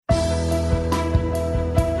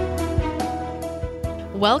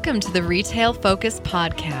Welcome to the Retail Focus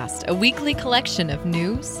Podcast, a weekly collection of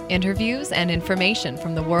news, interviews, and information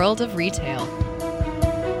from the world of retail.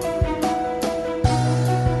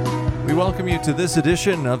 We welcome you to this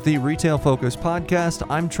edition of the Retail Focus Podcast.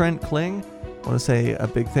 I'm Trent Kling. I want to say a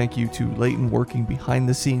big thank you to Leighton working behind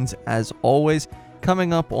the scenes as always.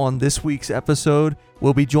 Coming up on this week's episode,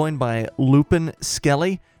 we'll be joined by Lupin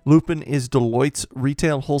Skelly. Lupin is Deloitte's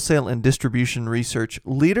retail, wholesale, and distribution research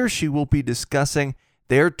leader. She will be discussing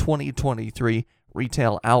their 2023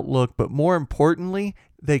 retail outlook, but more importantly,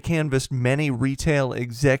 they canvassed many retail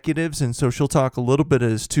executives, and so she'll talk a little bit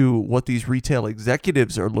as to what these retail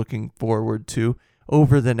executives are looking forward to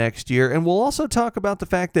over the next year. And we'll also talk about the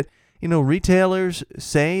fact that, retailers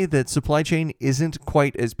say that supply chain isn't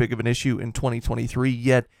quite as big of an issue in 2023,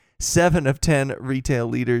 yet 7 of 10 retail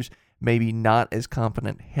leaders maybe not as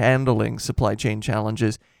confident handling supply chain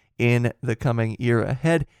challenges in the coming year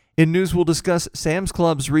ahead. In news, we'll discuss Sam's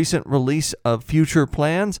Club's recent release of future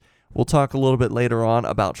plans. We'll talk a little bit later on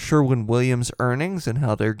about Sherwin-Williams earnings and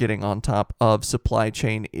how they're getting on top of supply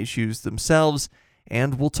chain issues themselves.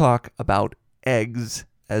 And we'll talk about eggs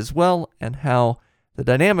as well and how the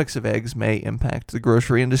dynamics of eggs may impact the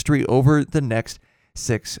grocery industry over the next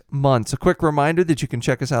 6 months. A quick reminder that you can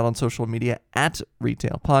check us out on social media at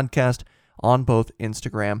Retail Podcast on both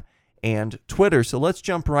Instagram and Twitter. So let's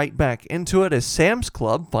jump right back into it as Sam's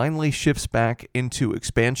Club finally shifts back into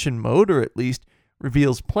expansion mode, or at least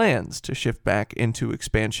reveals plans to shift back into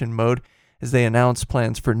expansion mode as they announce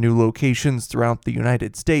plans for new locations throughout the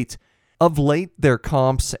United States. Of late, their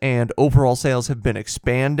comps and overall sales have been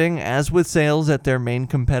expanding, as with sales at their main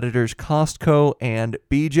competitors Costco and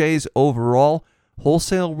BJ's. Overall,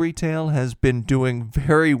 wholesale retail has been doing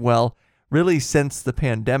very well really since the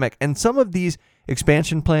pandemic, and some of these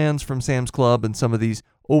expansion plans from Sam's Club and some of these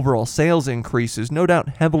overall sales increases no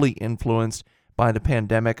doubt heavily influenced by the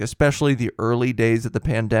pandemic, especially the early days of the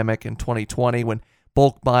pandemic in 2020 when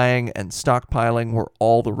bulk buying and stockpiling were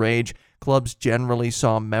all the rage. Clubs generally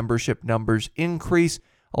saw membership numbers increase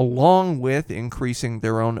along with increasing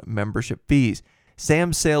their own membership fees.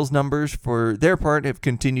 Sam's sales numbers for their part have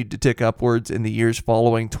continued to tick upwards in the years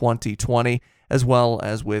following 2020, as well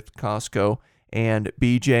as with Costco and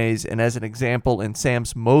BJ's. And as an example, in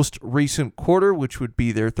Sam's most recent quarter, which would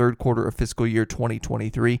be their third quarter of fiscal year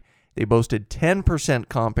 2023, they boasted 10%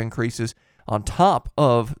 comp increases on top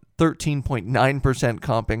of 13.9%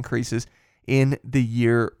 comp increases in the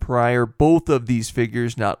year prior. Both of these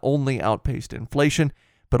figures not only outpaced inflation,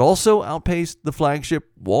 but also outpaced the flagship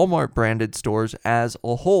Walmart branded stores as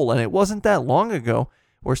a whole. And it wasn't that long ago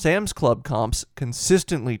where Sam's Club comps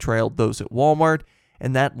consistently trailed those at Walmart,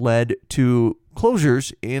 and that led to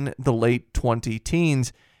closures in the late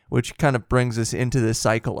 2010s, which kind of brings us into this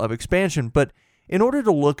cycle of expansion. But in order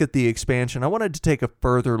to look at the expansion, I wanted to take a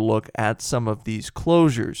further look at some of these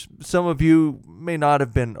closures. Some of you may not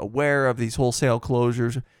have been aware of these wholesale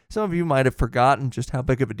closures. Some of you might have forgotten just how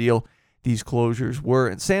big of a deal these closures were.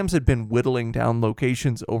 And Sam's had been whittling down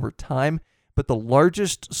locations over time, but the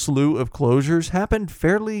largest slew of closures happened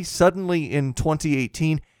fairly suddenly in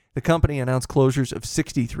 2018. The company announced closures of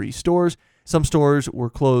 63 stores. Some stores were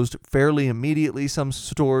closed fairly immediately. Some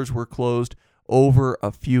stores were closed over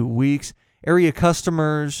a few weeks. Area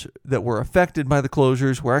customers that were affected by the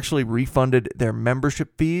closures were actually refunded their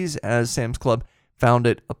membership fees as Sam's Club found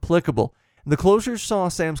it applicable. The closures saw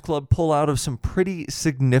Sam's Club pull out of some pretty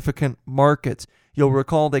significant markets. You'll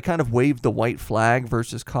recall they kind of waved the white flag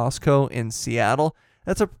versus Costco in Seattle.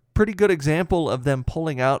 That's a pretty good example of them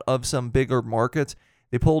pulling out of some bigger markets.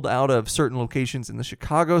 They pulled out of certain locations in the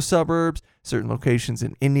Chicago suburbs, certain locations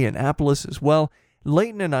in Indianapolis as well.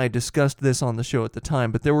 Leighton and I discussed this on the show at the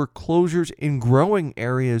time, but there were closures in growing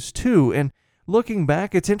areas too. And looking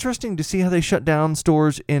back, it's interesting to see how they shut down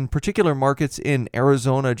stores in particular markets in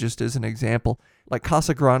Arizona, just as an example, like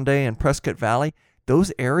Casa Grande and Prescott Valley.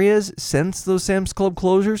 Those areas, since those Sam's Club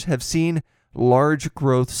closures, have seen large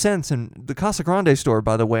growth since. And the Casa Grande store,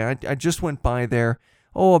 by the way, I just went by there,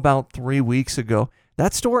 about 3 weeks ago.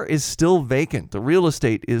 That store is still vacant. The real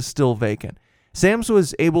estate is still vacant. Sam's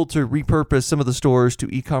was able to repurpose some of the stores to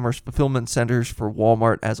e-commerce fulfillment centers for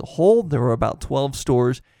Walmart as a whole. There were about 12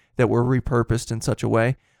 stores that were repurposed in such a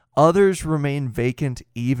way. Others remain vacant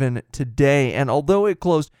even today. And although it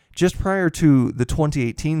closed just prior to the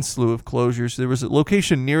 2018 slew of closures, there was a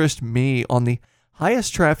location nearest me on the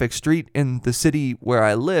highest traffic street in the city where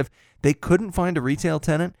I live. They couldn't find a retail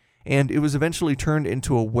tenant, and it was eventually turned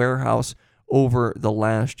into a warehouse over the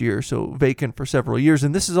last year, so vacant for several years.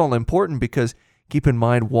 And this is all important because keep in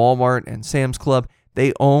mind Walmart and Sam's Club,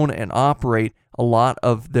 they own and operate a lot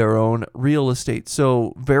of their own real estate.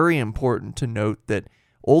 So very important to note that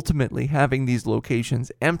ultimately having these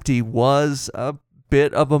locations empty was a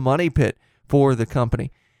bit of a money pit for the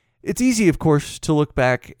company. It's easy, of course, to look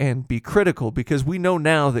back and be critical because we know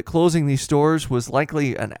now that closing these stores was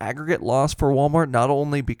likely an aggregate loss for Walmart, not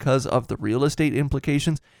only because of the real estate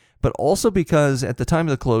implications, but also because at the time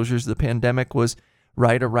of the closures, the pandemic was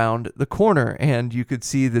right around the corner. And you could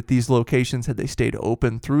see that these locations, had they stayed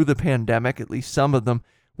open through the pandemic, at least some of them,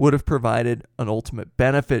 would have provided an ultimate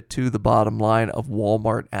benefit to the bottom line of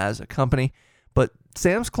Walmart as a company. But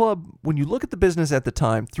Sam's Club, when you look at the business at the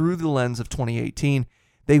time through the lens of 2018,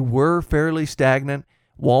 they were fairly stagnant.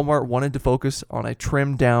 Walmart wanted to focus on a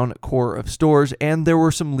trimmed down core of stores, and there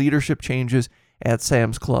were some leadership changes at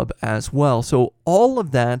Sam's Club as well. So all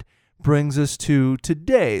of that brings us to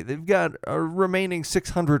today. They've got a remaining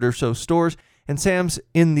 600 or so stores, and Sam's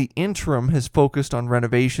in the interim has focused on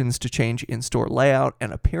renovations to change in-store layout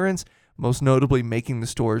and appearance, most notably making the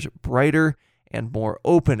stores brighter and more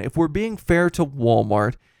open. If we're being fair to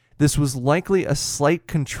Walmart, this was likely a slight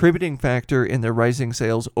contributing factor in their rising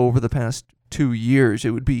sales over the past 2 years.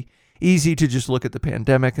 It would be easy to just look at the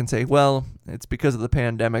pandemic and say, well, it's because of the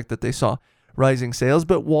pandemic that they saw rising sales,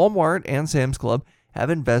 but Walmart and Sam's Club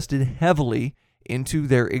have invested heavily into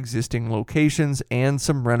their existing locations and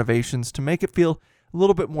some renovations to make it feel a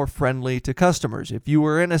little bit more friendly to customers. If you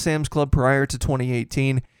were in a Sam's Club prior to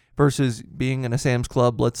 2018 versus being in a Sam's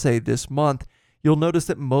Club, let's say this month, you'll notice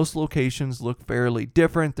that most locations look fairly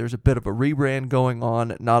different. There's a bit of a rebrand going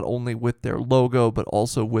on, not only with their logo, but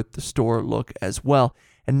also with the store look as well.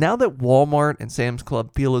 And now that Walmart and Sam's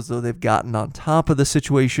Club feel as though they've gotten on top of the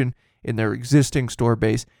situation in their existing store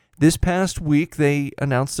base, this past week they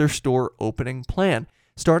announced their store opening plan.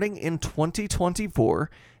 Starting in 2024,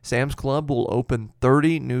 Sam's Club will open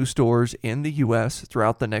 30 new stores in the U.S.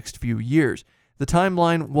 throughout the next few years. The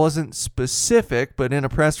timeline wasn't specific, but in a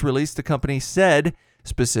press release, the company said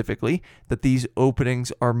specifically that these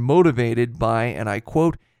openings are motivated by, and I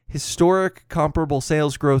quote, historic comparable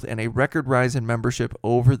sales growth and a record rise in membership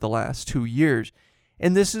over the last 2 years.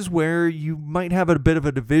 And this is where you might have a bit of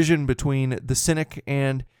a division between the cynic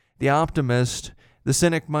and the optimist. The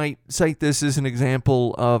cynic might cite this as an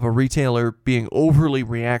example of a retailer being overly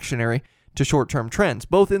reactionary to short-term trends,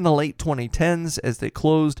 both in the late 2010s as they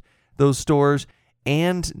closed those stores,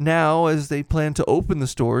 and now as they plan to open the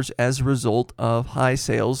stores as a result of high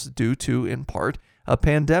sales due to, in part, a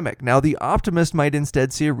pandemic. Now, the optimist might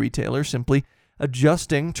instead see a retailer simply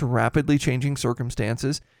adjusting to rapidly changing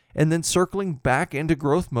circumstances and then circling back into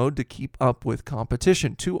growth mode to keep up with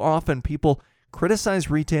competition. Too often, people criticize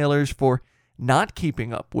retailers for not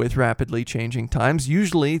keeping up with rapidly changing times.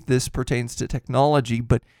 Usually, this pertains to technology,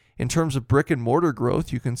 but in terms of brick and mortar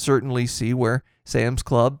growth, you can certainly see where Sam's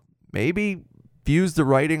Club maybe views the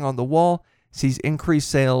writing on the wall, sees increased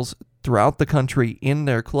sales throughout the country in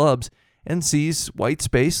their clubs, and sees white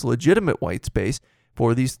space, legitimate white space,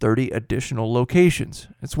 for these 30 additional locations.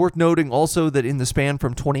 It's worth noting also that in the span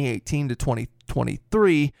from 2018 to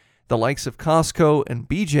 2023, the likes of Costco and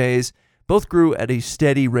BJ's both grew at a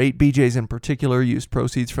steady rate. BJ's in particular used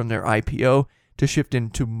proceeds from their IPO to shift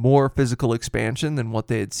into more physical expansion than what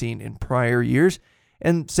they had seen in prior years.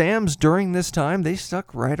 And Sam's, during this time, they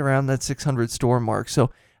stuck right around that 600 store mark. So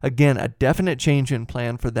again, a definite change in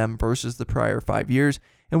plan for them versus the prior 5 years,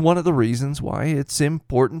 and one of the reasons why it's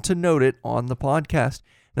important to note it on the podcast.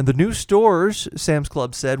 Now, the new stores, Sam's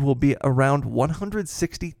Club said, will be around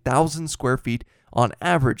 160,000 square feet on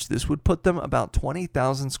average. This would put them about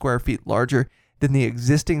 20,000 square feet larger than the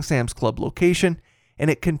existing Sam's Club location, and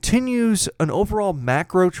it continues an overall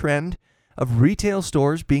macro trend of retail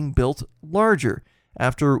stores being built larger,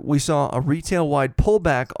 after we saw a retail-wide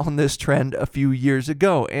pullback on this trend a few years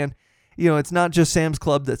ago. And, it's not just Sam's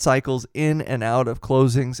Club that cycles in and out of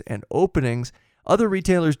closings and openings. Other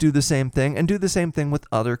retailers do the same thing and do the same thing with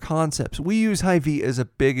other concepts. We use Hy-Vee as a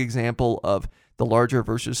big example of the larger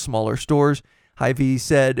versus smaller stores. Hy-Vee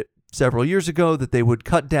said several years ago that they would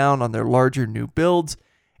cut down on their larger new builds,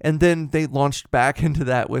 and then they launched back into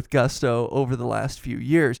that with gusto over the last few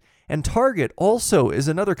years. And Target also is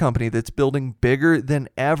another company that's building bigger than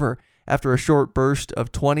ever after a short burst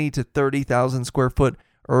of 20 to 30,000 square foot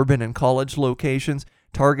urban and college locations.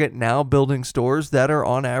 Target now building stores that are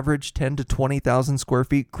on average 10 to 20,000 square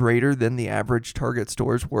feet greater than the average Target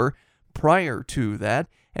stores were prior to that.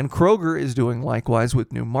 And Kroger is doing likewise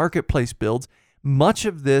with new marketplace builds. Much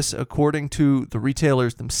of this, according to the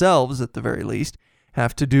retailers themselves at the very least,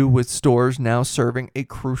 have to do with stores now serving a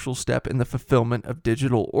crucial step in the fulfillment of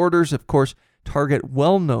digital orders. Of course, Target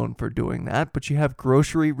well known for doing that, but you have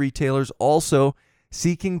grocery retailers also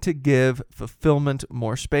seeking to give fulfillment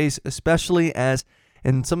more space, especially as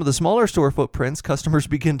And some of the smaller store footprints, customers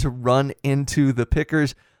begin to run into the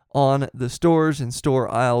pickers on the stores, and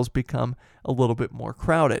store aisles become a little bit more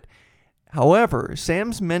crowded. However,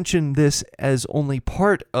 Sam's mentioned this as only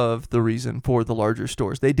part of the reason for the larger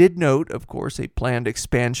stores. They did note, of course, a planned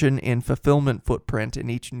expansion in fulfillment footprint in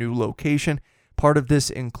each new location. Part of this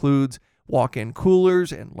includes walk-in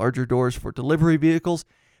coolers and larger doors for delivery vehicles,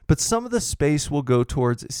 but some of the space will go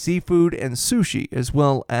towards seafood and sushi, as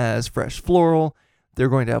well as fresh floral. They're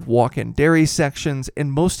going to have walk-in dairy sections,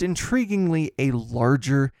 and most intriguingly, a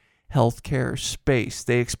larger healthcare space.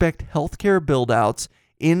 They expect healthcare build-outs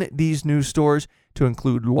in these new stores to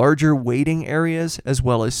include larger waiting areas, as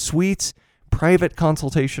well as suites, private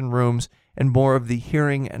consultation rooms, and more of the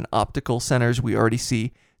hearing and optical centers we already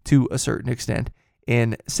see to a certain extent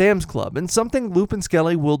in Sam's Club. And something Loop and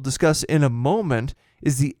Skelly will discuss in a moment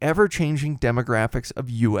is the ever-changing demographics of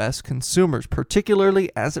U.S. consumers, particularly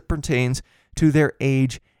as it pertains to their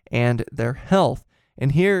age and their health.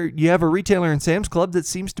 And here you have a retailer in Sam's Club that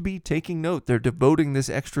seems to be taking note. They're devoting this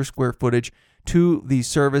extra square footage to these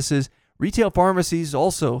services. Retail pharmacies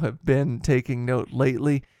also have been taking note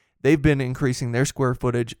lately. They've been increasing their square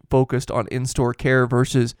footage focused on in-store care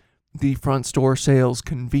versus the front store sales,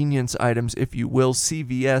 convenience items, if you will.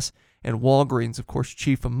 CVS and Walgreens, of course,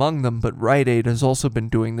 chief among them, but Rite Aid has also been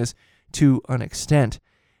doing this to an extent.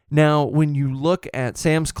 Now, when you look at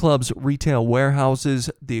Sam's Club's retail warehouses,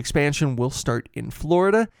 the expansion will start in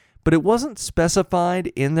Florida, but it wasn't specified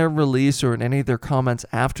in their release or in any of their comments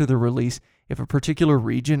after the release if a particular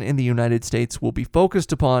region in the United States will be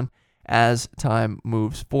focused upon as time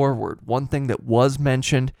moves forward. One thing that was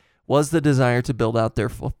mentioned was the desire to build out their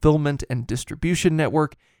fulfillment and distribution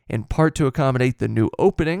network, in part to accommodate the new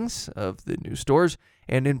openings of the new stores,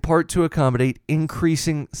 and in part to accommodate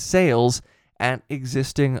increasing sales at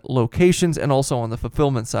existing locations, and also on the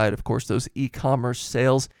fulfillment side, of course, those e-commerce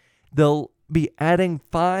sales. They'll be adding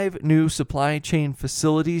 5 new supply chain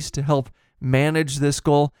facilities to help manage this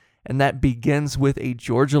goal, and that begins with a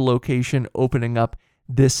Georgia location opening up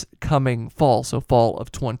this coming fall, so fall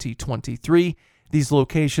of 2023. These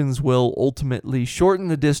locations will ultimately shorten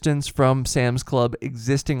the distance from Sam's Club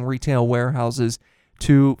existing retail warehouses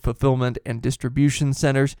to fulfillment and distribution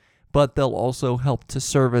centers, but they'll also help to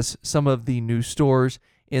service some of the new stores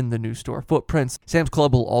in the new store footprints. Sam's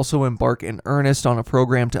Club will also embark in earnest on a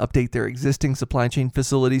program to update their existing supply chain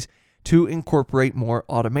facilities to incorporate more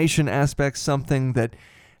automation aspects, something that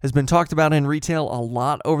has been talked about in retail a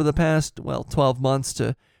lot over the past, 12 months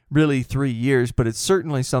to really 3 years, but it's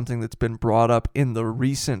certainly something that's been brought up in the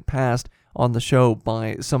recent past on the show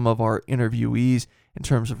by some of our interviewees in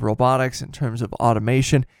terms of robotics, in terms of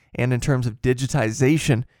automation, and in terms of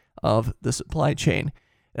digitization of the supply chain.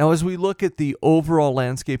 Now, as we look at the overall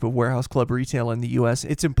landscape of warehouse club retail in the U.S.,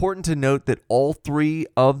 it's important to note that all 3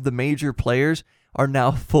 of the major players are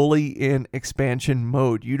now fully in expansion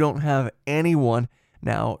mode. You don't have anyone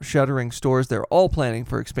now shuttering stores. They're all planning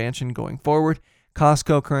for expansion going forward.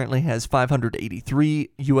 Costco currently has 583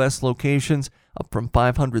 U.S. locations, up from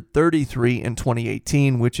 533 in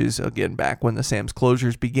 2018, which is, again, back when the Sam's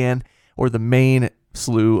closures began, or the main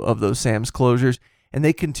slew of those Sam's closures. And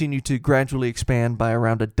they continue to gradually expand by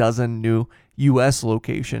around a dozen new U.S.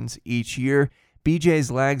 locations each year. BJ's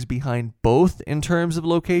lags behind both in terms of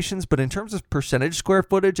locations, but in terms of percentage square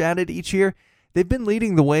footage added each year, they've been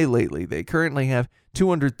leading the way lately. They currently have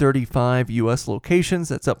 235 U.S. locations.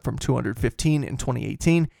 That's up from 215 in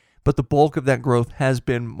 2018. But the bulk of that growth has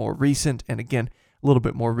been more recent, and again, a little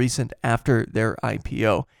bit more recent after their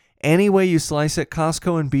IPO. Any way you slice it,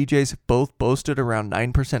 Costco and BJ's both boasted around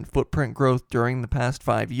 9% footprint growth during the past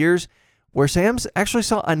 5 years, where Sam's actually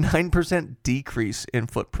saw a 9% decrease in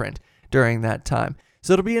footprint during that time.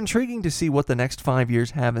 So it'll be intriguing to see what the next 5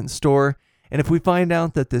 years have in store. And if we find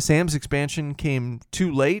out that the Sam's expansion came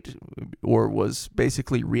too late or was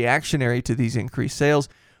basically reactionary to these increased sales,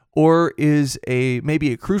 or is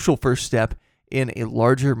maybe a crucial first step in a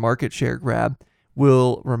larger market share grab,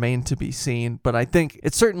 will remain to be seen. But I think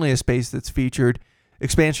it's certainly a space that's featured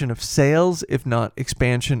expansion of sales, if not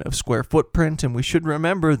expansion of square footprint. And we should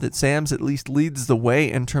remember that Sam's at least leads the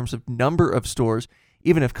way in terms of number of stores,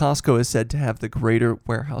 even if Costco is said to have the greater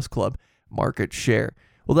warehouse club market share.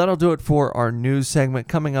 Well, that'll do it for our news segment.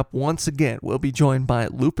 Coming up once again, we'll be joined by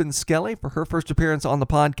Loop and Skelly for her first appearance on the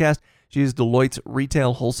podcast. She is Deloitte's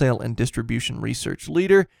Retail, Wholesale, and Distribution Research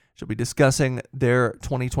Leader. She'll be discussing their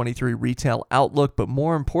 2023 retail outlook, but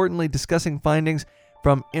more importantly, discussing findings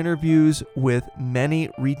from interviews with many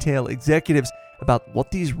retail executives about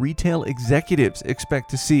what these retail executives expect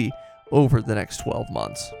to see over the next 12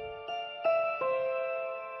 months.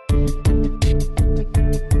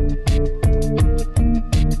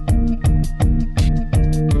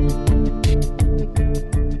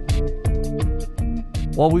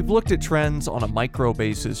 While we've looked at trends on a micro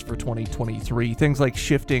basis for 2023, things like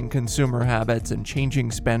shifting consumer habits and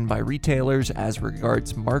changing spend by retailers as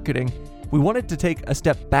regards marketing, we wanted to take a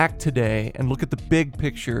step back today and look at the big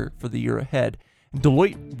picture for the year ahead.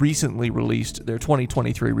 Deloitte recently released their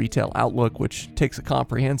 2023 Retail Outlook, which takes a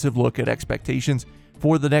comprehensive look at expectations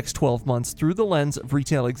for the next 12 months through the lens of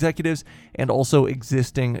retail executives and also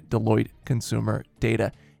existing Deloitte consumer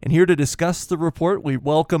data. And here to discuss the report, we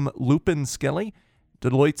welcome Lupin Skelly,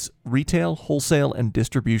 Deloitte's Retail, Wholesale, and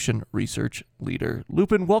Distribution Research Leader.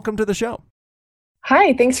 Lupin, welcome to the show.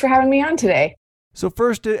 Hi, thanks for having me on today. So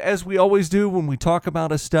first, as we always do when we talk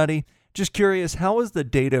about a study, just curious, how is the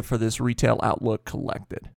data for this Retail Outlook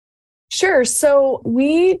collected? Sure. So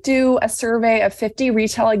we do a survey of 50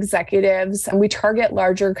 retail executives, and we target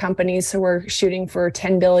larger companies. So we're shooting for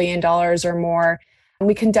 $10 billion or more. And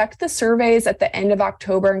we conduct the surveys at the end of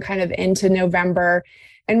October and kind of into November.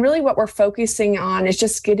 And really what we're focusing on is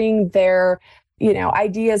just getting their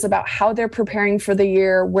ideas about how they're preparing for the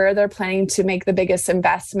year, where they're planning to make the biggest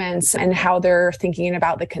investments, and how they're thinking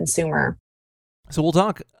about the consumer. So we'll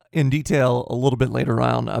talk in detail a little bit later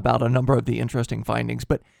on about a number of the interesting findings.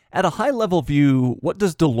 But at a high-level view, what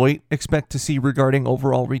does Deloitte expect to see regarding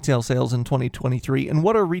overall retail sales in 2023? And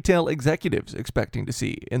what are retail executives expecting to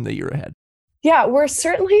see in the year ahead? Yeah, we're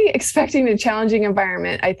certainly expecting a challenging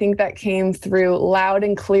environment. I think that came through loud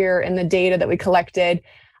and clear in the data that we collected.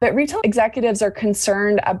 But retail executives are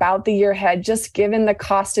concerned about the year ahead, just given the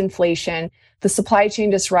cost inflation, the supply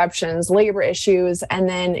chain disruptions, labor issues, and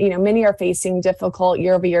then, many are facing difficult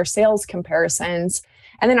year-over-year sales comparisons.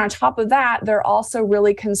 And then on top of that, they're also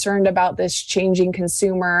really concerned about this changing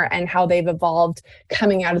consumer and how they've evolved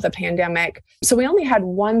coming out of the pandemic. So we only had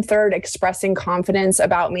 1/3 expressing confidence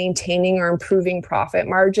about maintaining or improving profit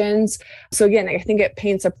margins. So again, I think it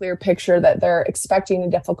paints a clear picture that they're expecting a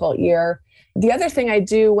difficult year. The other thing I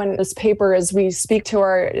do when this paper is we speak to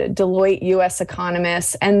our Deloitte US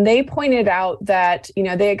economists, and they pointed out that,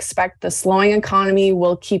 they expect the slowing economy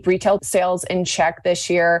will keep retail sales in check this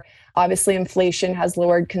year. Obviously, inflation has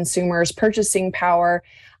lowered consumers' purchasing power.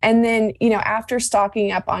 And then, after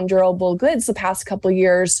stocking up on durable goods the past couple of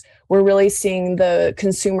years, we're really seeing the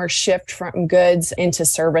consumer shift from goods into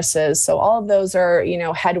services. So all of those are,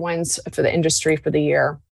 headwinds for the industry for the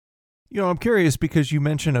year. I'm curious because you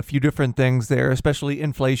mentioned a few different things there, especially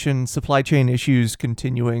inflation, supply chain issues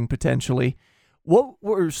continuing potentially. What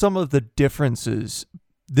were some of the differences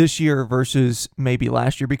this year versus maybe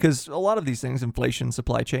last year? Because a lot of these things, inflation,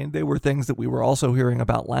 supply chain, they were things that we were also hearing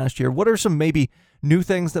about last year. What are some maybe new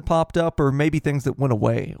things that popped up or maybe things that went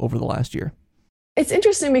away over the last year? It's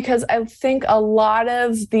interesting because I think a lot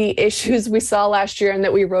of the issues we saw last year and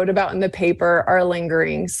that we wrote about in the paper are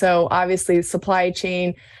lingering. So obviously supply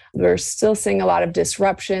chain, we're still seeing a lot of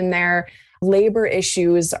disruption there. Labor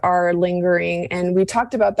issues are lingering. And we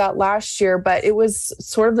talked about that last year, but it was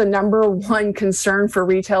sort of the number one concern for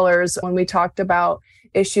retailers when we talked about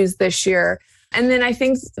issues this year. And then I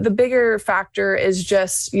think the bigger factor is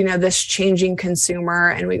just, this changing consumer.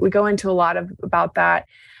 And we go into a lot about that.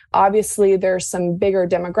 Obviously, there's some bigger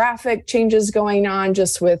demographic changes going on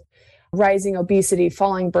just with rising obesity,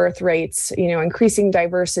 falling birth rates, increasing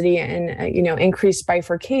diversity and, increased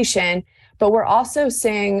bifurcation. But we're also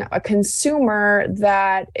seeing a consumer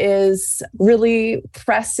that is really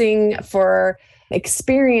pressing for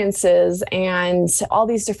experiences and all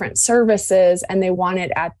these different services, and they want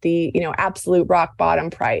it at the, absolute rock bottom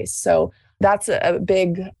price. So that's a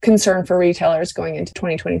big concern for retailers going into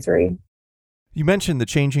 2023. You mentioned the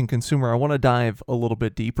changing consumer. I want to dive a little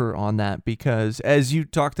bit deeper on that because as you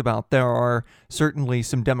talked about, there are certainly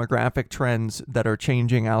some demographic trends that are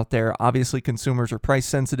changing out there. Obviously, consumers are price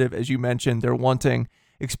sensitive. As you mentioned, they're wanting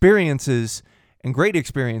experiences and great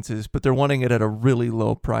experiences, but they're wanting it at a really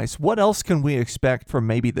low price. What else can we expect from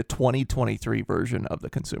maybe the 2023 version of the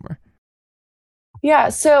consumer? Yeah,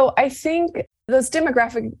 so I think those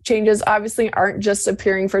demographic changes obviously aren't just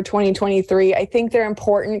appearing for 2023. I think they're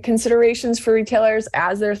important considerations for retailers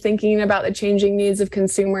as they're thinking about the changing needs of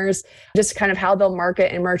consumers, just kind of how they'll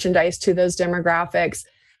market and merchandise to those demographics.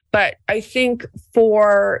 But I think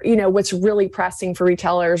for, what's really pressing for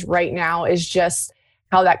retailers right now is just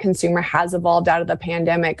how that consumer has evolved out of the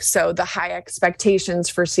pandemic. So the high expectations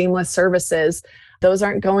for seamless services, those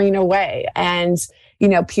aren't going away. And,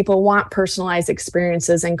 people want personalized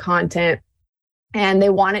experiences and content. And they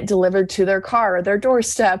want it delivered to their car or their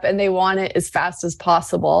doorstep, and they want it as fast as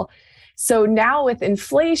possible. So now with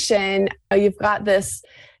inflation, you've got this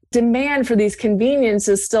demand for these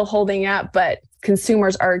conveniences still holding up, but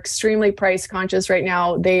consumers are extremely price conscious right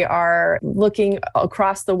now. They are looking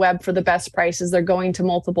across the web for the best prices. They're going to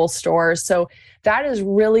multiple stores. So that is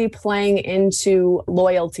really playing into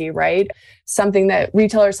loyalty, right? Something that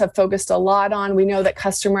retailers have focused a lot on. We know that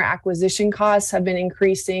customer acquisition costs have been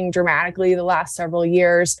increasing dramatically the last several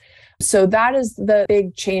years. So that is the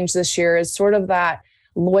big change this year, is sort of that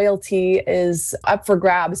loyalty is up for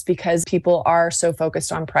grabs because people are so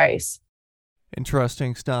focused on price.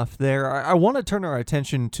 Interesting stuff there. I want to turn our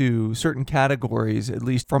attention to certain categories, at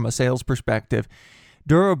least from a sales perspective.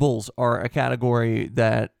 Durables are a category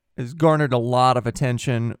that has garnered a lot of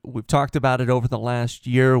attention. We've talked about it over the last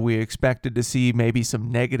year. We expected to see maybe some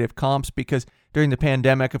negative comps because during the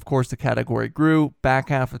pandemic, of course, the category grew. Back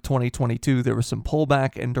half of 2022, there was some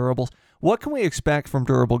pullback in durables. What can we expect from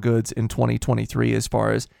durable goods in 2023 as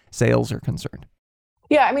far as sales are concerned?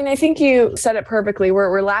 Yeah, I mean, I think you said it perfectly.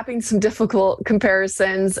 We're lapping some difficult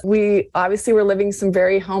comparisons. We obviously were living some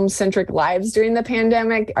very home-centric lives during the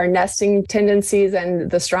pandemic. Our nesting tendencies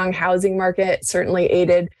and the strong housing market certainly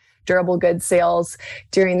aided durable goods sales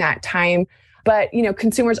during that time. But,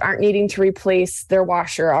 consumers aren't needing to replace their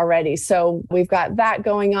washer already. So we've got that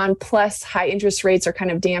going on. Plus, high interest rates are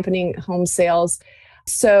kind of dampening home sales.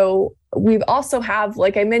 So we've also have,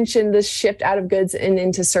 like I mentioned, this shift out of goods and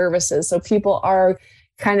into services. So people are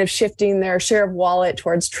kind of shifting their share of wallet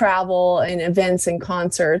towards travel and events and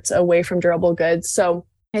concerts away from durable goods. So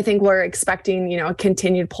I think we're expecting, a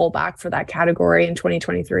continued pullback for that category in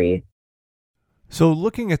 2023. So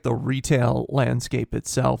looking at the retail landscape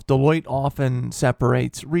itself, Deloitte often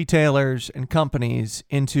separates retailers and companies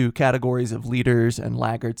into categories of leaders and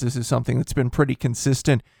laggards. This is something that's been pretty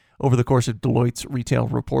consistent over the course of Deloitte's retail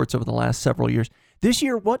reports over the last several years. This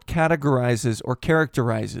year, what categorizes or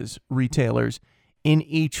characterizes retailers in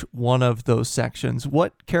each one of those sections?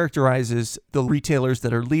 What characterizes the retailers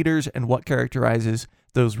that are leaders and what characterizes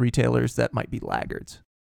those retailers that might be laggards?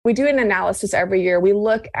 We do an analysis every year. We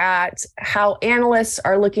look at how analysts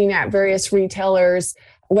are looking at various retailers,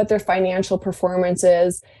 what their financial performance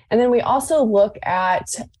is. And then we also look at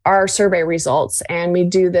our survey results, and we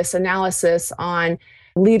do this analysis on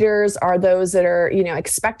leaders are those that are,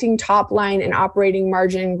 expecting top line and operating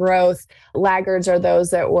margin growth. Laggards are those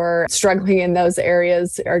that were struggling in those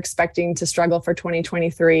areas, are expecting to struggle for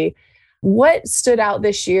 2023. What stood out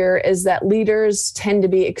this year is that leaders tend to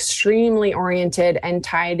be extremely oriented and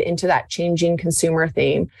tied into that changing consumer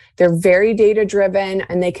theme. They're very data-driven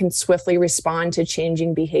and they can swiftly respond to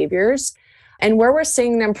changing behaviors. And where we're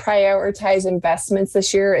seeing them prioritize investments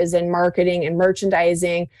this year is in marketing and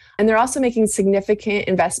merchandising. And they're also making significant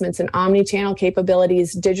investments in omni-channel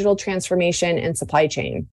capabilities, digital transformation, and supply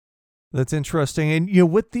chain. That's interesting.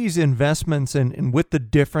 And with these investments and with the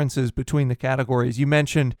differences between the categories, you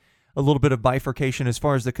mentioned a little bit of bifurcation as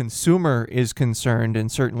far as the consumer is concerned, and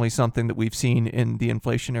certainly something that we've seen in the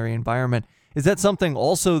inflationary environment. Is that something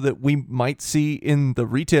also that we might see in the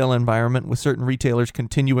retail environment, with certain retailers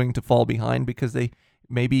continuing to fall behind because they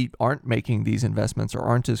maybe aren't making these investments or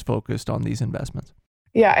aren't as focused on these investments?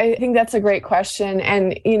 Yeah, I think that's a great question.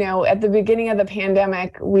 And, at the beginning of the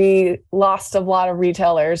pandemic, we lost a lot of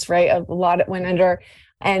retailers, right? A lot went under.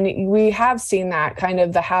 And we have seen that kind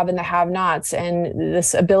of the have and the have-nots, and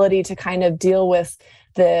this ability to kind of deal with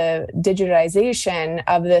the digitization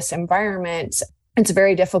of this environment. It's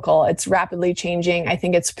very difficult. It's rapidly changing. I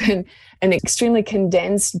think it's been an extremely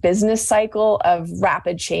condensed business cycle of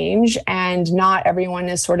rapid change, and not everyone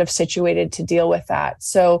is sort of situated to deal with that.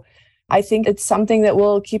 So I think it's something that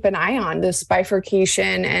we'll keep an eye on, this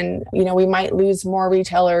bifurcation, and, we might lose more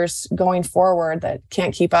retailers going forward that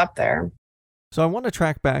can't keep up there. So I want to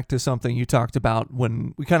track back to something you talked about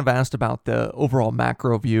when we kind of asked about the overall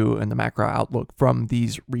macro view and the macro outlook from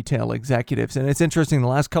these retail executives. And it's interesting, the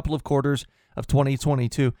last couple of quarters of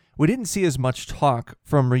 2022, we didn't see as much talk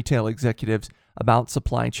from retail executives about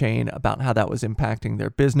supply chain, about how that was impacting their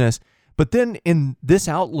business. But then in this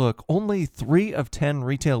outlook, only 3 of 10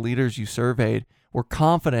 retail leaders you surveyed were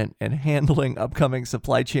confident in handling upcoming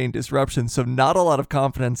supply chain disruptions. So not a lot of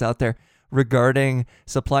confidence out there regarding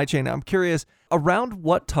supply chain. I'm curious, around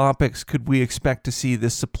what topics could we expect to see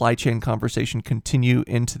this supply chain conversation continue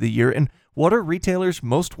into the year? And what are retailers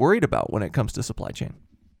most worried about when it comes to supply chain?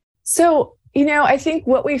 So, I think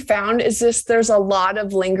what we found is there's a lot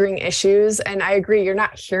of lingering issues. And I agree, you're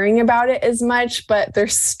not hearing about it as much, but they're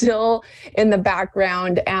still in the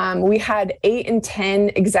background. We had 8 in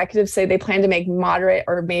 10 executives say they plan to make moderate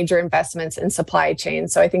or major investments in supply chain.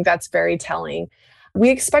 So I think that's very telling. We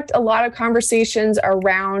expect a lot of conversations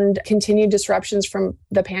around continued disruptions from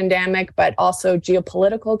the pandemic, but also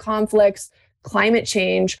geopolitical conflicts, climate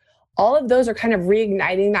change, all of those are kind of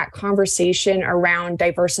reigniting that conversation around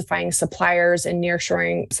diversifying suppliers and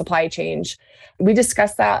nearshoring supply chains. We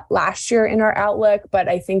discussed that last year in our outlook, but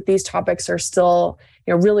I think these topics are still,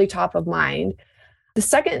 really top of mind. The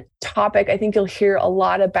second topic I think you'll hear a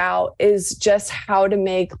lot about is just how to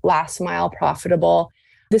make last mile profitable.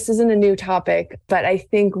 This isn't a new topic, but I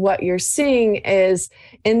think what you're seeing is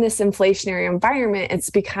in this inflationary environment, it's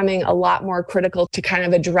becoming a lot more critical to kind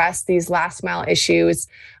of address these last mile issues.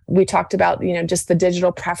 We talked about, just the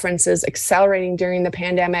digital preferences accelerating during the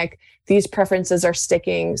pandemic. These preferences are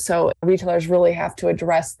sticking. So retailers really have to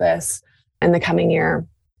address this in the coming year.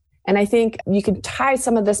 And I think you can tie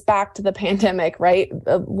some of this back to the pandemic, right?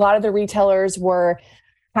 A lot of the retailers were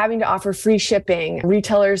having to offer free shipping.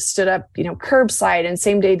 Retailers stood up, curbside and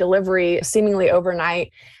same day delivery seemingly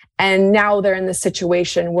overnight. And now they're in this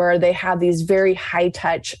situation where they have these very high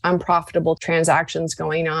touch, unprofitable transactions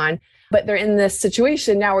going on. But they're in this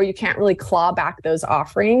situation now where you can't really claw back those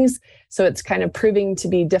offerings. So it's kind of proving to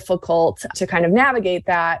be difficult to kind of navigate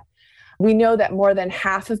that. We know that more than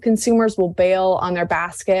half of consumers will bail on their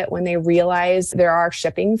basket when they realize there are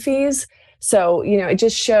shipping fees. So, it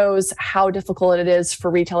just shows how difficult it is for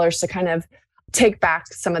retailers to kind of take back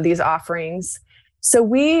some of these offerings. So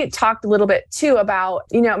we talked a little bit too about,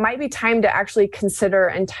 it might be time to actually consider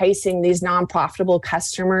enticing these non-profitable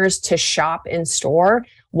customers to shop in store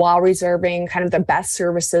while reserving kind of the best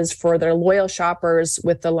services for their loyal shoppers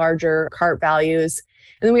with the larger cart values.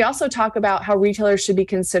 And then we also talk about how retailers should be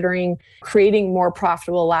considering creating more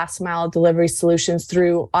profitable last mile delivery solutions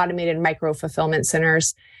through automated micro fulfillment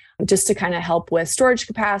centers, just to kind of help with storage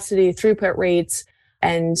capacity, throughput rates,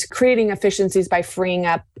 and creating efficiencies by freeing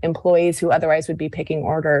up employees who otherwise would be picking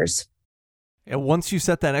orders. And once you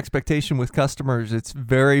set that expectation with customers, it's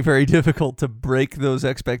very, very difficult to break those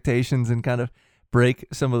expectations and kind of break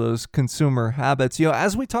some of those consumer habits.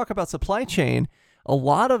 As we talk about supply chain, a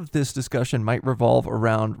lot of this discussion might revolve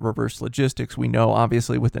around reverse logistics. We know,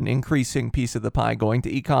 obviously, with an increasing piece of the pie going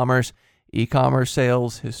to e-commerce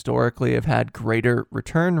sales historically have had greater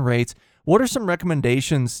return rates. What are some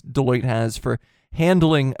recommendations Deloitte has for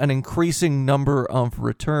handling an increasing number of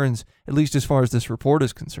returns, at least as far as this report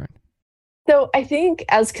is concerned? So I think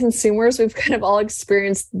as consumers, we've kind of all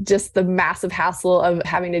experienced just the massive hassle of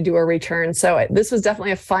having to do a return. So this was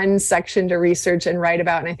definitely a fun section to research and write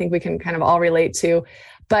about, and I think we can kind of all relate to.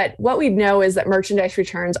 But what we know is that merchandise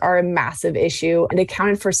returns are a massive issue and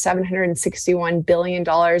accounted for $761 billion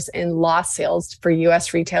in lost sales for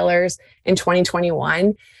U.S. retailers in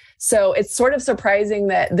 2021. So it's sort of surprising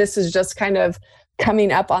that this is just kind of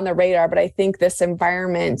coming up on the radar, but I think this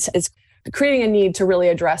environment is creating a need to really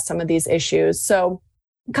address some of these issues. So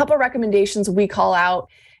a couple of recommendations we call out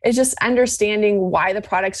is just understanding why the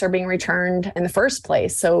products are being returned in the first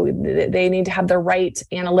place. So they need to have the right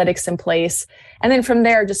analytics in place. And then from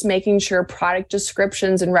there, just making sure product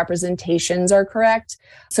descriptions and representations are correct.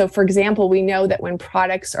 So for example, we know that when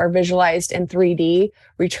products are visualized in 3D,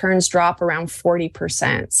 returns drop around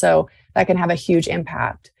 40%. So that can have a huge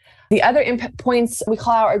impact. The other points we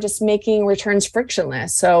call out are just making returns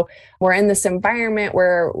frictionless. So we're in this environment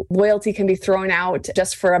where loyalty can be thrown out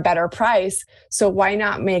just for a better price. So why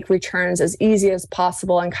not make returns as easy as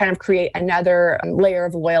possible and kind of create another layer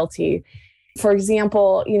of loyalty? For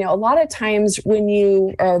example, a lot of times when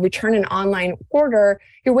you return an online order,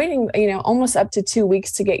 you're waiting, almost up to 2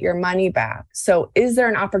 weeks to get your money back. So is there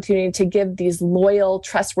an opportunity to give these loyal,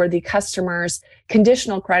 trustworthy customers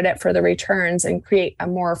conditional credit for the returns and create a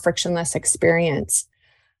more frictionless experience?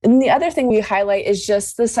 And the other thing we highlight is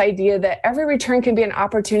just this idea that every return can be an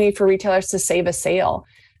opportunity for retailers to save a sale.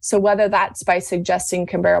 So whether that's by suggesting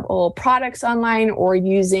comparable products online or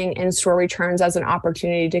using in-store returns as an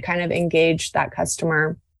opportunity to kind of engage that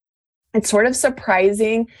customer. It's sort of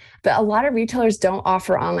surprising that a lot of retailers don't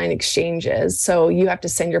offer online exchanges. So you have to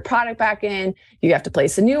send your product back in, you have to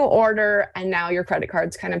place a new order, and now your credit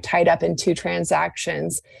card's kind of tied up in 2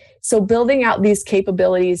 transactions. So building out these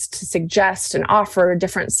capabilities to suggest and offer a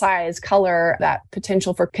different size, color, that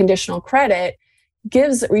potential for conditional credit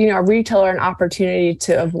gives a retailer an opportunity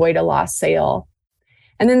to avoid a lost sale.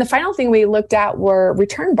 And then the final thing we looked at were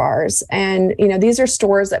return bars. And these are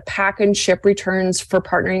stores that pack and ship returns for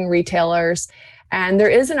partnering retailers. And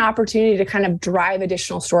there is an opportunity to kind of drive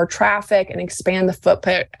additional store traffic and expand the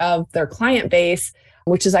footprint of their client base,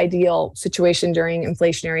 which is ideal situation during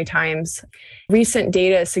inflationary times. Recent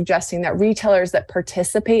data is suggesting that retailers that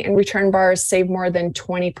participate in return bars save more than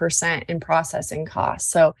 20% in processing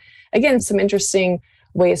costs. So again, some interesting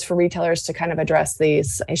ways for retailers to kind of address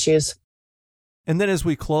these issues. And then as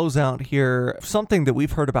we close out here, something that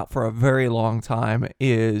we've heard about for a very long time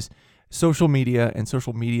is social media and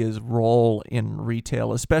social media's role in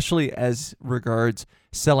retail, especially as regards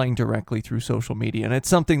selling directly through social media. And it's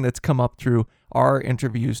something that's come up through our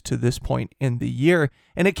interviews to this point in the year.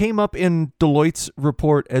 And it came up in Deloitte's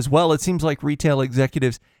report as well. It seems like retail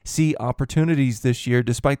executives see opportunities this year,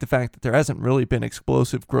 despite the fact that there hasn't really been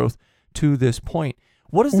explosive growth to this point.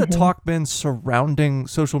 What has the talk been surrounding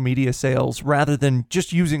social media sales rather than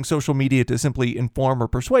just using social media to simply inform or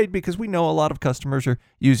persuade? Because we know a lot of customers are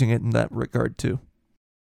using it in that regard too.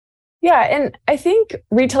 Yeah, and I think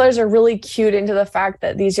retailers are really cued into the fact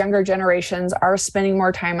that these younger generations are spending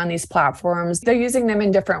more time on these platforms. They're using them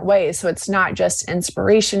in different ways. So it's not just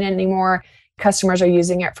inspiration anymore. Customers are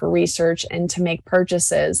using it for research and to make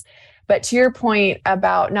purchases. But to your point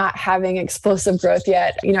about not having explosive growth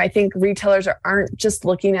yet, I think retailers aren't just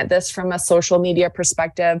looking at this from a social media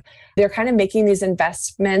perspective. They're kind of making these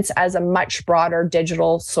investments as a much broader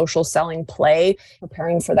digital social selling play,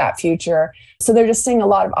 preparing for that future. So they're just seeing a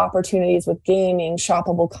lot of opportunities with gaming,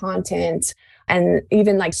 shoppable content, and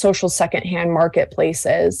even like social secondhand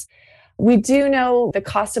marketplaces. We do know the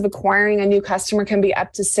cost of acquiring a new customer can be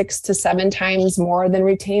up to 6 to 7 times more than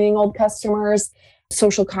retaining old customers.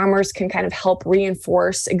 Social commerce can kind of help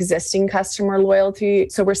reinforce existing customer loyalty.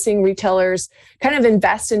 So we're seeing retailers kind of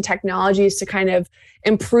invest in technologies to kind of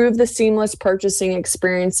improve the seamless purchasing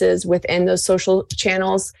experiences within those social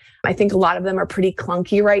channels. I think a lot of them are pretty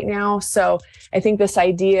clunky right now. So I think this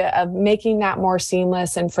idea of making that more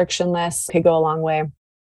seamless and frictionless could go a long way.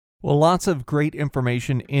 Well, lots of great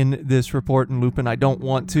information in this report. And Lupin, I don't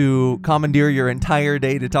want to commandeer your entire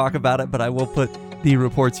day to talk about it, but I will put the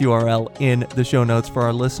report's URL in the show notes for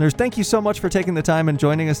our listeners. Thank you so much for taking the time and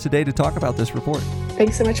joining us today to talk about this report.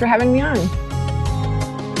 Thanks so much for having me on.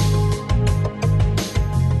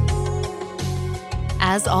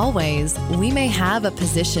 As always, we may have a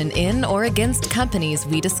position in or against companies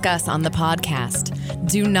we discuss on the podcast.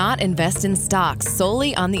 Do not invest in stocks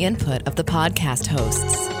solely on the input of the podcast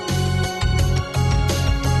hosts.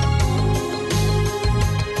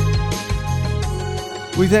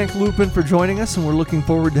 We thank Lupin for joining us, and we're looking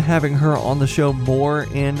forward to having her on the show more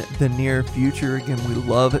in the near future. Again, we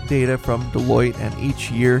love data from Deloitte, and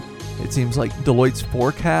each year it seems like Deloitte's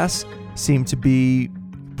forecasts seem to be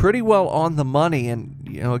pretty well on the money.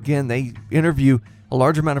 And, again, they interview a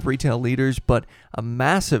large amount of retail leaders, but a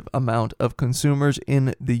massive amount of consumers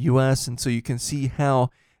in the U.S. And so you can see how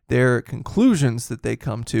their conclusions that they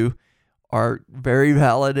come to are very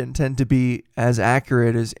valid and tend to be as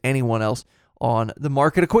accurate as anyone else on the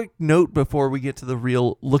market. A quick note before we get to the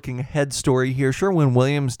real looking ahead story here.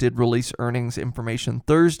 Sherwin-Williams did release earnings information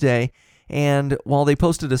Thursday, and while they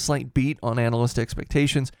posted a slight beat on analyst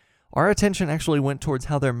expectations, our attention actually went towards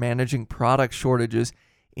how they're managing product shortages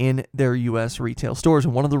in their U.S. retail stores.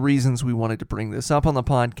 And one of the reasons we wanted to bring this up on the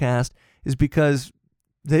podcast is because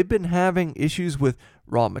they've been having issues with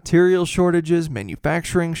raw material shortages,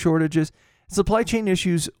 manufacturing shortages, supply chain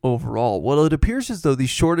issues overall. Well, it appears as though these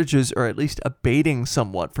shortages are at least abating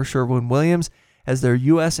somewhat for Sherwin-Williams, as their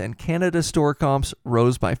U.S. and Canada store comps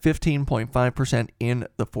rose by 15.5% in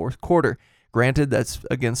the fourth quarter. Granted, that's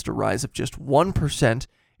against a rise of just 1%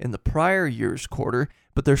 in the prior year's quarter,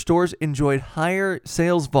 but their stores enjoyed higher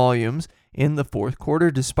sales volumes in the fourth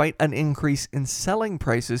quarter despite an increase in selling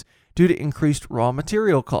prices due to increased raw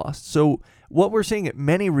material costs. So what we're seeing at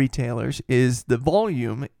many retailers is the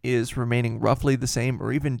volume is remaining roughly the same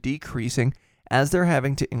or even decreasing as they're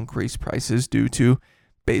having to increase prices due to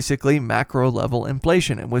basically macro level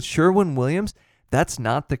inflation. And with Sherwin-Williams, that's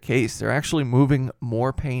not the case. They're actually moving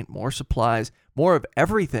more paint, more supplies, more of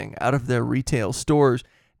everything out of their retail stores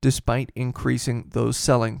despite increasing those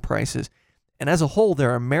selling prices. And as a whole,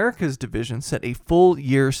 their Americas division set a full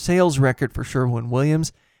year sales record for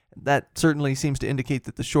Sherwin-Williams. That certainly seems to indicate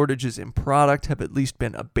that the shortages in product have at least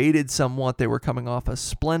been abated somewhat. They were coming off a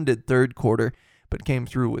splendid third quarter, but came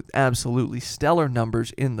through with absolutely stellar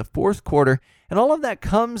numbers in the fourth quarter. And all of that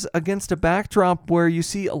comes against a backdrop where you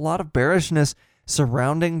see a lot of bearishness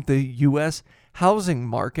surrounding the U.S. housing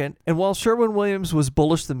market. And while Sherwin-Williams was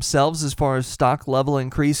bullish themselves as far as stock level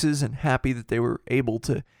increases and happy that they were able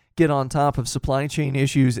to get on top of supply chain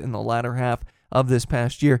issues in the latter half of this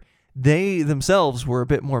past year, they themselves were a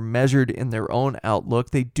bit more measured in their own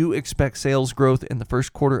outlook. They do expect sales growth in the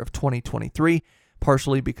first quarter of 2023,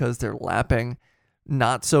 partially because they're lapping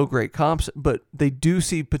not so great comps, but they do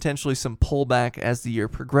see potentially some pullback as the year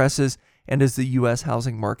progresses and as the U.S.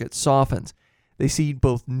 housing market softens. They see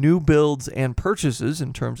both new builds and purchases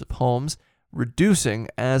in terms of homes reducing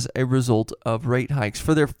as a result of rate hikes.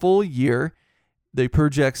 For their full year, they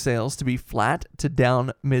project sales to be flat to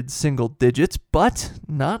down mid-single digits, but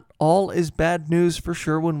not all is bad news for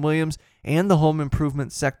Sherwin-Williams and the home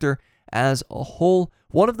improvement sector as a whole.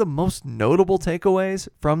 One of the most notable takeaways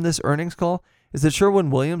from this earnings call is that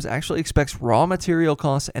Sherwin-Williams actually expects raw material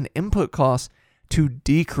costs and input costs to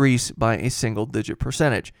decrease by a single-digit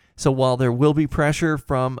percentage. So while there will be pressure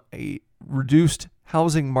from a reduced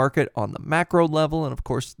housing market on the macro level, and of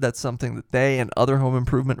course that's something that they and other home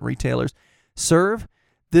improvement retailers serve,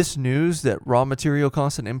 this news that raw material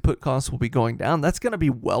costs and input costs will be going down, that's going to be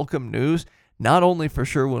welcome news, not only for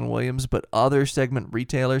Sherwin-Williams, but other segment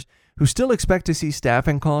retailers who still expect to see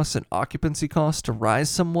staffing costs and occupancy costs to rise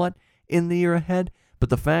somewhat in the year ahead. But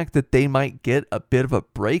the fact that they might get a bit of a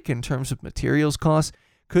break in terms of materials costs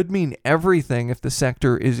could mean everything if the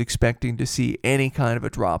sector is expecting to see any kind of a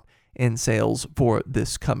drop in sales for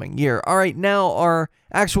this coming year. All right, now our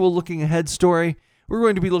actual looking ahead story. We're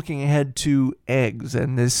going to be looking ahead to eggs,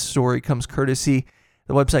 and this story comes courtesy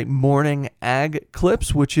the website Morning Ag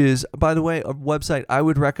Clips, which is, by the way, a website I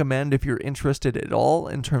would recommend if you're interested at all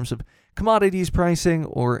in terms of commodities pricing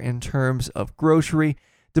or in terms of grocery.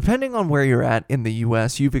 Depending on where you're at in the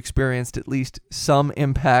U.S., you've experienced at least some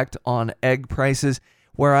impact on egg prices.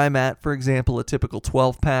 Where I'm at, for example, a typical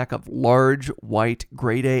 12-pack of large white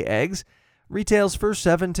grade A eggs retails for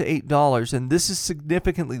 $7 to $8, and this is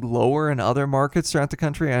significantly lower in other markets throughout the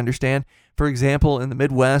country, I understand. For example, in the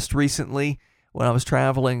Midwest recently, when I was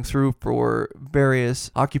traveling through for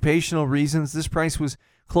various occupational reasons, this price was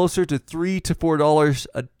closer to $3 to $4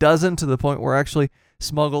 a dozen, to the point where I actually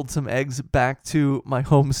smuggled some eggs back to my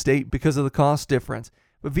home state because of the cost difference.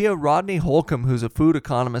 But via Rodney Holcomb, who's a food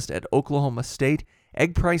economist at Oklahoma State,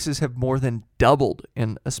 egg prices have more than doubled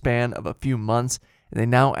in a span of a few months, and they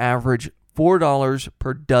now average $4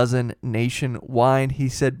 per dozen nationwide. He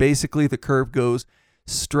said basically the curve goes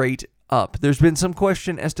straight up. There's been some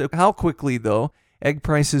question as to how quickly, though, egg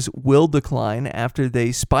prices will decline after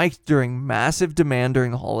they spiked during massive demand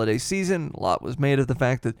during the holiday season. A lot was made of the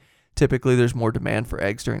fact that typically there's more demand for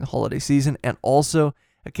eggs during the holiday season, and also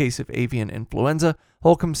a case of avian influenza.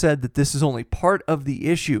 Holcomb said that this is only part of the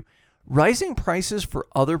issue. Rising prices for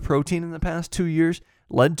other protein in the past 2 years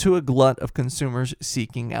led to a glut of consumers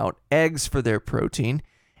seeking out eggs for their protein,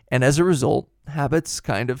 and as a result, habits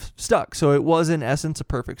kind of stuck. So it was in essence a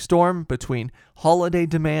perfect storm between holiday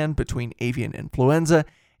demand, between avian influenza,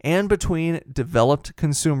 and between developed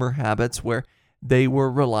consumer habits where they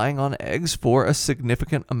were relying on eggs for a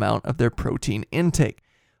significant amount of their protein intake.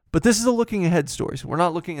 But this is a looking ahead story, so we're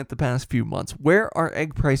not looking at the past few months. Where are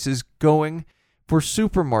egg prices going for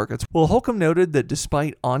supermarkets? Well, Holcomb noted that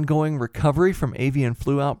despite ongoing recovery from avian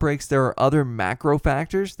flu outbreaks, there are other macro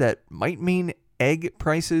factors that might mean egg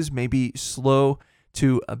prices may be slow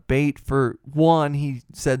to abate. For one, he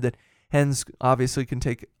said that hens obviously can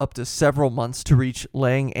take up to several months to reach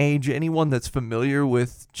laying age. Anyone that's familiar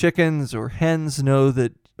with chickens or hens know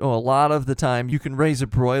that a lot of the time you can raise a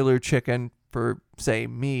broiler chicken for, say,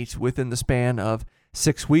 meat within the span of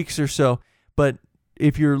 6 weeks or so. But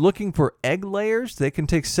if you're looking for egg layers, they can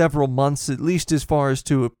take several months, at least as far as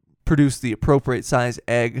to produce the appropriate size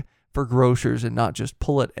egg for grocers and not just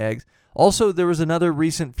pullet eggs. Also, there was another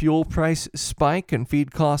recent fuel price spike and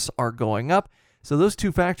feed costs are going up. So those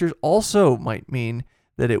two factors also might mean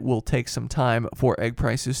that it will take some time for egg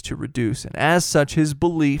prices to reduce. And as such, his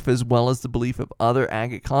belief, as well as the belief of other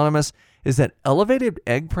ag economists, is that elevated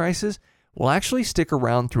egg prices will actually stick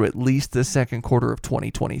around through at least the second quarter of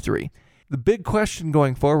 2023. The big question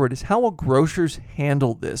going forward is how will grocers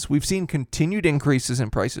handle this? We've seen continued increases in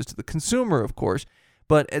prices to the consumer, of course,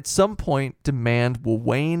 but at some point demand will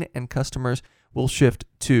wane and customers will shift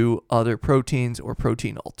to other proteins or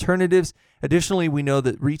protein alternatives. Additionally, we know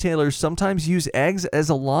that retailers sometimes use eggs as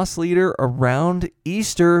a loss leader around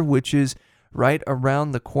Easter, which is right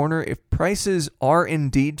around the corner. If prices are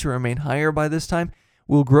indeed to remain higher by this time,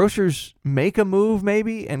 will grocers make a move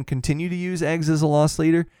maybe and continue to use eggs as a loss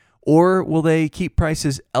leader? Or will they keep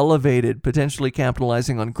prices elevated, potentially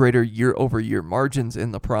capitalizing on greater year-over-year margins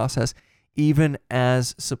in the process, even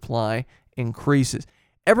as supply increases?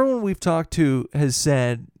 Everyone we've talked to has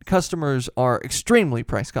said customers are extremely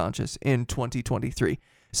price conscious in 2023.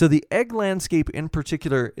 So the egg landscape in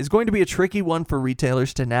particular is going to be a tricky one for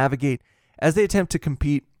retailers to navigate as they attempt to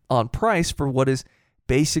compete on price for what is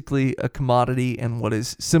basically a commodity and what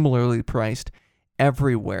is similarly priced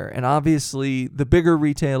everywhere. And obviously the bigger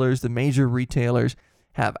retailers, the major retailers,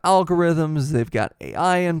 have algorithms. They've got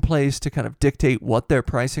AI in place to kind of dictate what their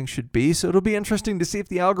pricing should be. So it'll be interesting to see if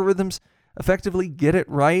the algorithms effectively get it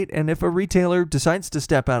right, and if a retailer decides to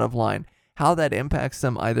step out of line, how that impacts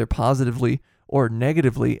them either positively or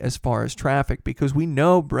negatively as far as traffic, because we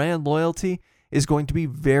know brand loyalty is going to be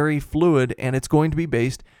very fluid and it's going to be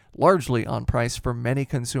based largely on price for many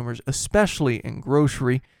consumers, especially in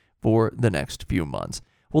grocery, for the next few months.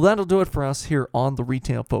 Well, that'll do it for us here on the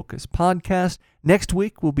Retail Focus podcast. Next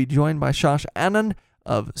week, we'll be joined by Shash Anand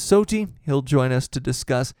of Soti. He'll join us to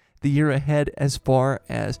discuss the year ahead as far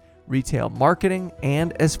as retail marketing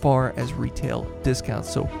and as far as retail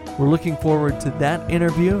discounts. So we're looking forward to that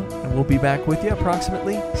interview, and we'll be back with you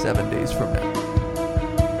approximately 7 days from now.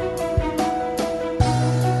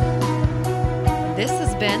 This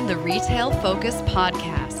has been the Retail Focus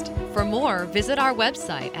Podcast. For more, visit our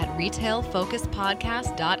website at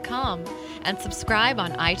retailfocuspodcast.com and subscribe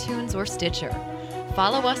on iTunes or Stitcher.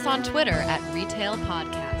 Follow us on Twitter at Retail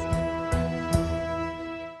Podcast.